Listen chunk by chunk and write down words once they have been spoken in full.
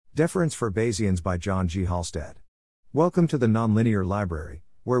Deference for Bayesians by John G. Halstead. Welcome to the Nonlinear Library,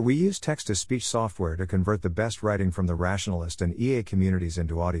 where we use text-to-speech software to convert the best writing from the Rationalist and EA communities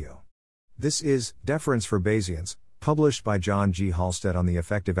into audio. This is Deference for Bayesians, published by John G. Halstead on the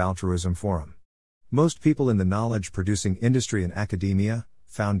Effective Altruism Forum. Most people in the knowledge-producing industry and academia,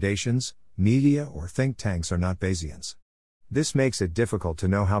 foundations, media or think tanks are not Bayesians. This makes it difficult to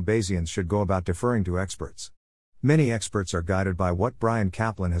know how Bayesians should go about deferring to experts. Many experts are guided by what Bryan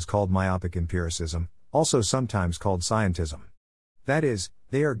Caplan has called myopic empiricism, also sometimes called scientism. That is,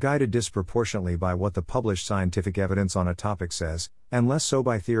 they are guided disproportionately by what the published scientific evidence on a topic says, and less so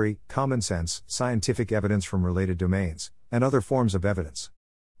by theory, common sense, scientific evidence from related domains, and other forms of evidence.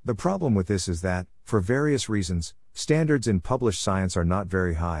 The problem with this is that, for various reasons, standards in published science are not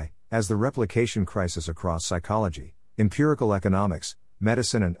very high, as the replication crisis across psychology, empirical economics,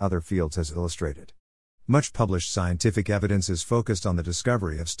 medicine and other fields has illustrated. Much published scientific evidence is focused on the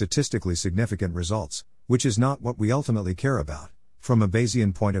discovery of statistically significant results, which is not what we ultimately care about, from a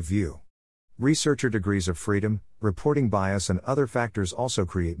Bayesian point of view. Researcher degrees of freedom, reporting bias and other factors also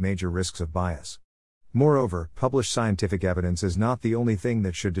create major risks of bias. Moreover, published scientific evidence is not the only thing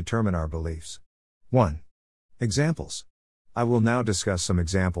that should determine our beliefs. 1. Examples. I will now discuss some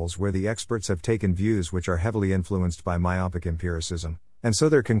examples where the experts have taken views which are heavily influenced by myopic empiricism, and so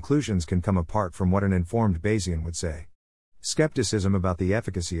their conclusions can come apart from what an informed Bayesian would say. Scepticism about the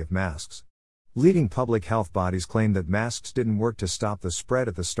efficacy of masks. Leading public health bodies claimed that masks didn't work to stop the spread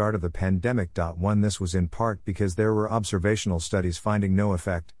at the start of the pandemic. This was in part because there were observational studies finding no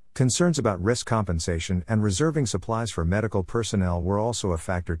effect. Concerns about risk compensation and reserving supplies for medical personnel were also a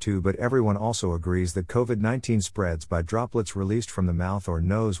factor too, but everyone also agrees that COVID-19 spreads by droplets released from the mouth or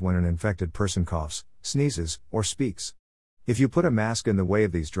nose when an infected person coughs, sneezes, or speaks. If you put a mask in the way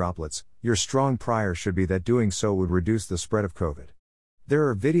of these droplets, your strong prior should be that doing so would reduce the spread of COVID. There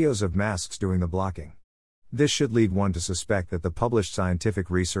are videos of masks doing the blocking. This should lead one to suspect that the published scientific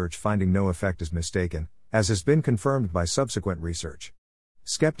research finding no effect is mistaken, as has been confirmed by subsequent research.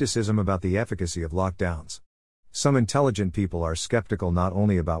 Skepticism about the efficacy of lockdowns. Some intelligent people are skeptical not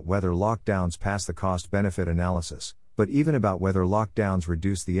only about whether lockdowns pass the cost-benefit analysis, but even about whether lockdowns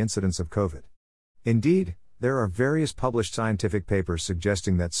reduce the incidence of COVID. Indeed, there are various published scientific papers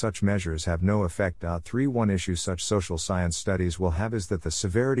suggesting that such measures have no effect. 1 issue such social science studies will have is that the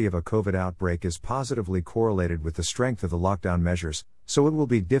severity of a COVID outbreak is positively correlated with the strength of the lockdown measures, so it will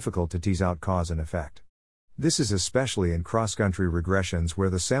be difficult to tease out cause and effect. This is especially in cross-country regressions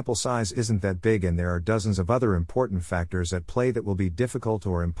where the sample size isn't that big and there are dozens of other important factors at play that will be difficult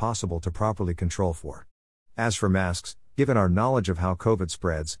or impossible to properly control for. As for masks, given our knowledge of how COVID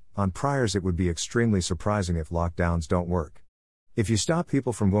spreads, on priors it would be extremely surprising if lockdowns don't work. If you stop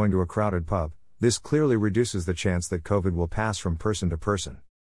people from going to a crowded pub, this clearly reduces the chance that COVID will pass from person to person.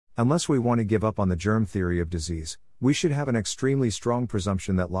 Unless we want to give up on the germ theory of disease, we should have an extremely strong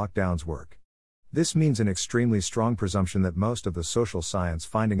presumption that lockdowns work. This means an extremely strong presumption that most of the social science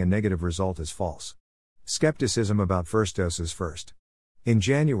finding a negative result is false. Skepticism about first doses first. In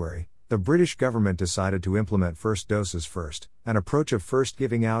January, the British government decided to implement first doses first, an approach of first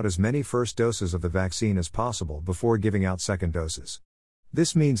giving out as many first doses of the vaccine as possible before giving out second doses.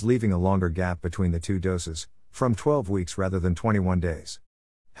 This means leaving a longer gap between the two doses, from 12 weeks rather than 21 days.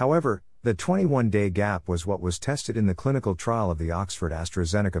 However, the 21-day gap was what was tested in the clinical trial of the Oxford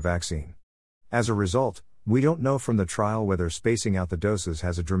AstraZeneca vaccine. As a result, we don't know from the trial whether spacing out the doses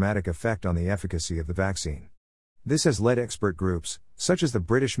has a dramatic effect on the efficacy of the vaccine. This has led expert groups, such as the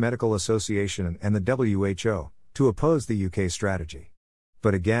British Medical Association and the WHO, to oppose the UK strategy.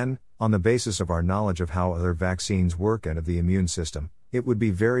 But again, on the basis of our knowledge of how other vaccines work and of the immune system, it would be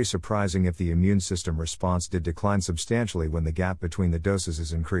very surprising if the immune system response did decline substantially when the gap between the doses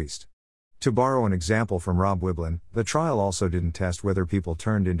is increased. To borrow an example from Rob Wiblin, the trial also didn't test whether people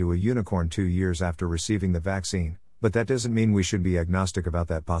turned into a unicorn 2 years after receiving the vaccine, but that doesn't mean we should be agnostic about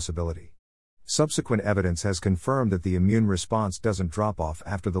that possibility. Subsequent evidence has confirmed that the immune response doesn't drop off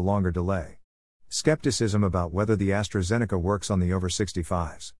after the longer delay. Skepticism about whether the AstraZeneca works on the over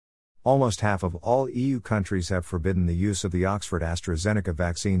 65s. Almost half of all EU countries have forbidden the use of the Oxford AstraZeneca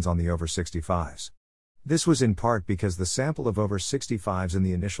vaccines on the over 65s. This was in part because the sample of over 65s in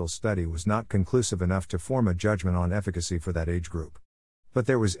the initial study was not conclusive enough to form a judgment on efficacy for that age group. But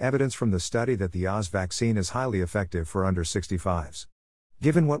there was evidence from the study that the Oz vaccine is highly effective for under 65s.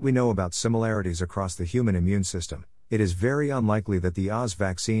 Given what we know about similarities across the human immune system, it is very unlikely that the Oz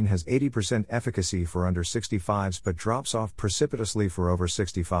vaccine has 80% efficacy for under 65s but drops off precipitously for over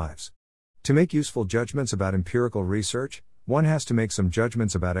 65s. To make useful judgments about empirical research, one has to make some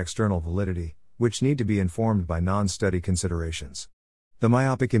judgments about external validity, which need to be informed by non-study considerations. The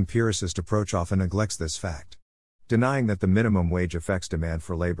myopic empiricist approach often neglects this fact, denying that the minimum wage affects demand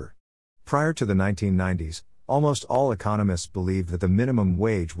for labor. Prior to the 1990s, almost all economists believed that the minimum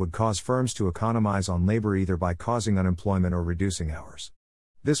wage would cause firms to economize on labor either by causing unemployment or reducing hours.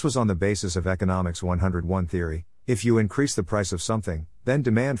 This was on the basis of Economics 101 theory: if you increase the price of something, then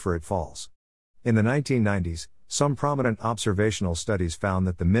demand for it falls. In the 1990s, some prominent observational studies found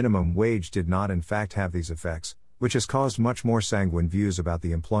that the minimum wage did not in fact have these effects, which has caused much more sanguine views about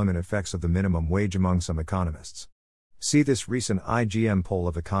the employment effects of the minimum wage among some economists. See this recent IGM poll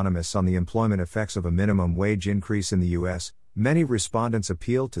of economists on the employment effects of a minimum wage increase in the US. Many respondents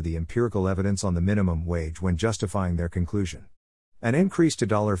appealed to the empirical evidence on the minimum wage when justifying their conclusion. An increase to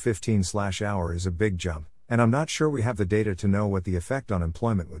 $15/hour is a big jump, and I'm not sure we have the data to know what the effect on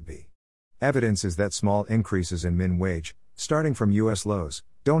employment would be. Evidence is that small increases in min wage, starting from US lows,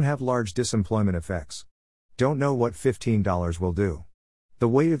 don't have large disemployment effects. Don't know what $15 will do. The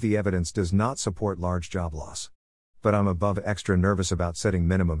weight of the evidence does not support large job loss. But I'm above extra nervous about setting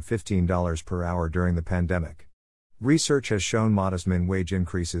minimum $15 per hour during the pandemic. Research has shown modest min wage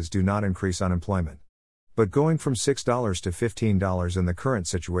increases do not increase unemployment. But going from $6 to $15 in the current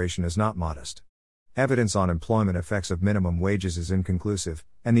situation is not modest. Evidence on employment effects of minimum wages is inconclusive,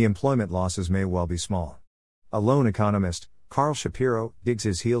 and the employment losses may well be small. A lone economist, Carl Shapiro, digs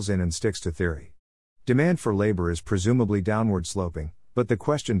his heels in and sticks to theory. Demand for labor is presumably downward sloping, but the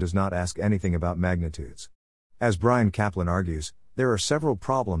question does not ask anything about magnitudes. As Bryan Caplan argues, there are several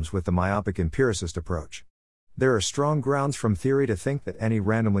problems with the myopic empiricist approach. There are strong grounds from theory to think that any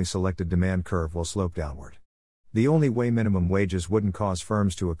randomly selected demand curve will slope downward. The only way minimum wages wouldn't cause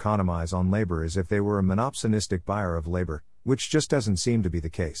firms to economize on labor is if they were a monopsonistic buyer of labor, which just doesn't seem to be the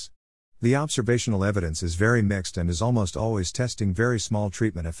case. The observational evidence is very mixed and is almost always testing very small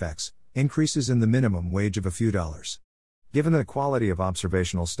treatment effects, increases in the minimum wage of a few dollars. Given the quality of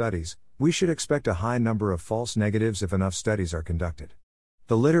observational studies, we should expect a high number of false negatives if enough studies are conducted.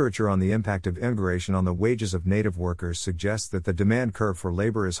 The literature on the impact of immigration on the wages of native workers suggests that the demand curve for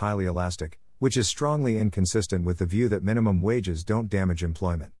labor is highly elastic, which is strongly inconsistent with the view that minimum wages don't damage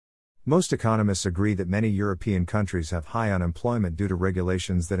employment. Most economists agree that many European countries have high unemployment due to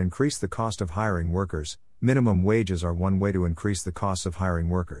regulations that increase the cost of hiring workers. Minimum wages are one way to increase the costs of hiring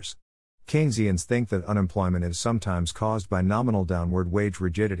workers. Keynesians think that unemployment is sometimes caused by nominal downward wage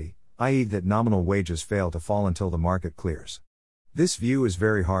rigidity, i.e., that nominal wages fail to fall until the market clears. This view is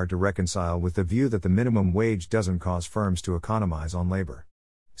very hard to reconcile with the view that the minimum wage doesn't cause firms to economize on labor.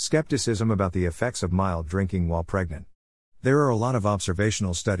 Scepticism about the effects of mild drinking while pregnant. There are a lot of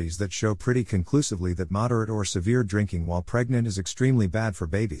observational studies that show pretty conclusively that moderate or severe drinking while pregnant is extremely bad for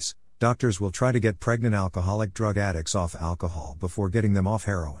babies. Doctors will try to get pregnant alcoholic drug addicts off alcohol before getting them off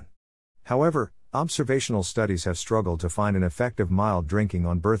heroin. However, observational studies have struggled to find an effect of mild drinking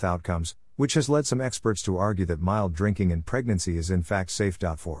on birth outcomes, which has led some experts to argue that mild drinking in pregnancy is in fact safe.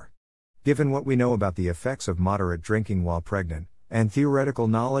 Given what we know about the effects of moderate drinking while pregnant, and theoretical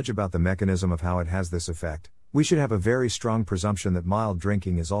knowledge about the mechanism of how it has this effect, we should have a very strong presumption that mild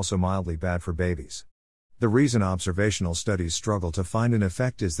drinking is also mildly bad for babies. The reason observational studies struggle to find an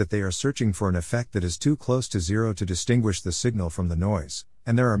effect is that they are searching for an effect that is too close to zero to distinguish the signal from the noise,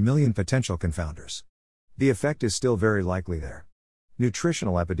 and there are a million potential confounders. The effect is still very likely there.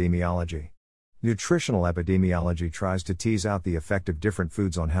 Nutritional epidemiology. Nutritional epidemiology tries to tease out the effect of different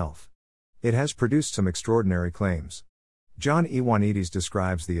foods on health. It has produced some extraordinary claims. John Ioannidis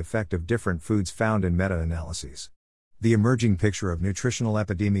describes the effect of different foods found in meta-analyses. The emerging picture of nutritional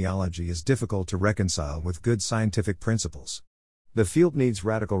epidemiology is difficult to reconcile with good scientific principles. The field needs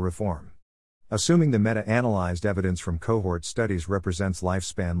radical reform. Assuming the meta-analyzed evidence from cohort studies represents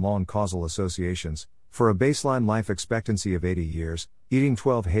lifespan-long causal associations, for a baseline life expectancy of 80 years, eating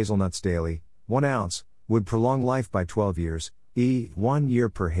 12 hazelnuts daily, 1 ounce, would prolong life by 12 years, 1 year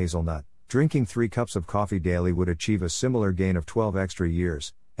per hazelnut. Drinking 3 cups of coffee daily would achieve a similar gain of 12 extra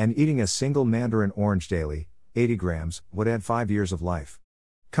years, and eating a single mandarin orange daily, 80 grams, would add 5 years of life.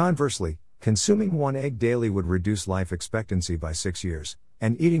 Conversely, consuming 1 egg daily would reduce life expectancy by 6 years,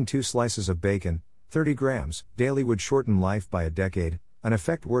 and eating 2 slices of bacon, 30 grams, daily would shorten life by a decade, an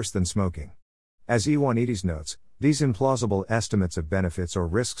effect worse than smoking. As Ioannidis notes, these implausible estimates of benefits or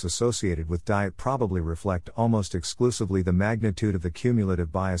risks associated with diet probably reflect almost exclusively the magnitude of the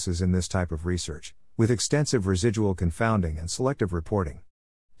cumulative biases in this type of research, with extensive residual confounding and selective reporting.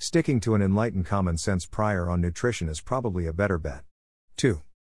 Sticking to an enlightened common sense prior on nutrition is probably a better bet. 2.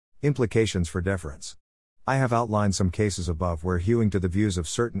 Implications for deference. I have outlined some cases above where hewing to the views of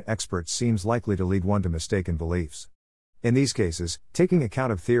certain experts seems likely to lead one to mistaken beliefs. In these cases, taking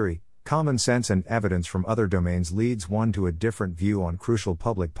account of theory, Common sense and evidence from other domains leads one to a different view on crucial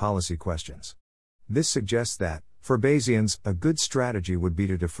public policy questions. This suggests that, for Bayesians, a good strategy would be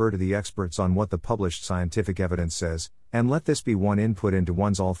to defer to the experts on what the published scientific evidence says, and let this be one input into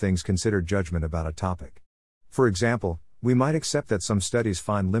one's all things considered judgment about a topic. For example, we might accept that some studies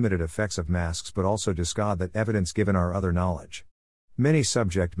find limited effects of masks but also discard that evidence given our other knowledge. Many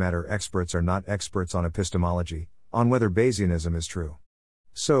subject matter experts are not experts on epistemology, on whether Bayesianism is true.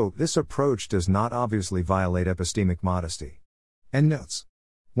 So, this approach does not obviously violate epistemic modesty. Endnotes.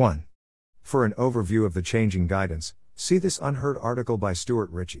 1. For an overview of the changing guidance, see this unheard article by Stuart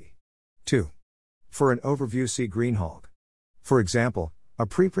Ritchie. 2. For an overview, see Greenhalgh. For example, a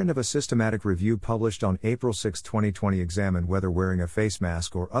preprint of a systematic review published on April 6, 2020 examined whether wearing a face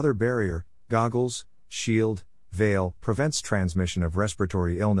mask or other barrier, goggles, shield, veil, prevents transmission of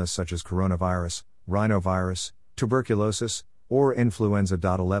respiratory illness such as coronavirus, rhinovirus, tuberculosis, or influenza.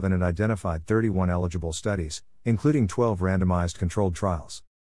 11 and identified 31 eligible studies, including 12 randomized controlled trials.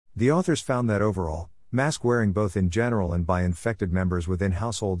 The authors found that overall, mask wearing both in general and by infected members within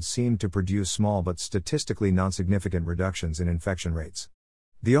households seemed to produce small but statistically non-significant reductions in infection rates.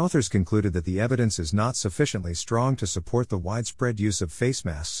 The authors concluded that the evidence is not sufficiently strong to support the widespread use of face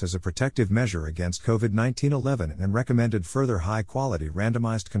masks as a protective measure against COVID-19 and recommended further high-quality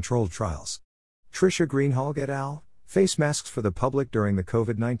randomized controlled trials. Tricia Greenhalgh et al., Face Masks for the Public During the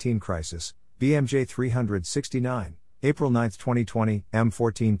COVID-19 Crisis, BMJ 369. April 9, 2020,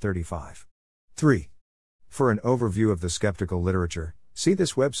 M1435. 3. For an overview of the skeptical literature, see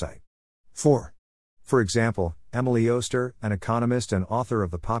this website. 4. For example, Emily Oster, an economist and author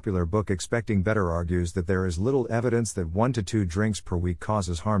of the popular book Expecting Better, argues that there is little evidence that 1 to 2 drinks per week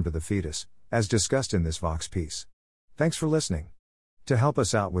causes harm to the fetus, as discussed in this Vox piece. Thanks for listening. To help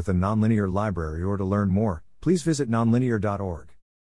us out with the Nonlinear Library or to learn more, please visit nonlinear.org.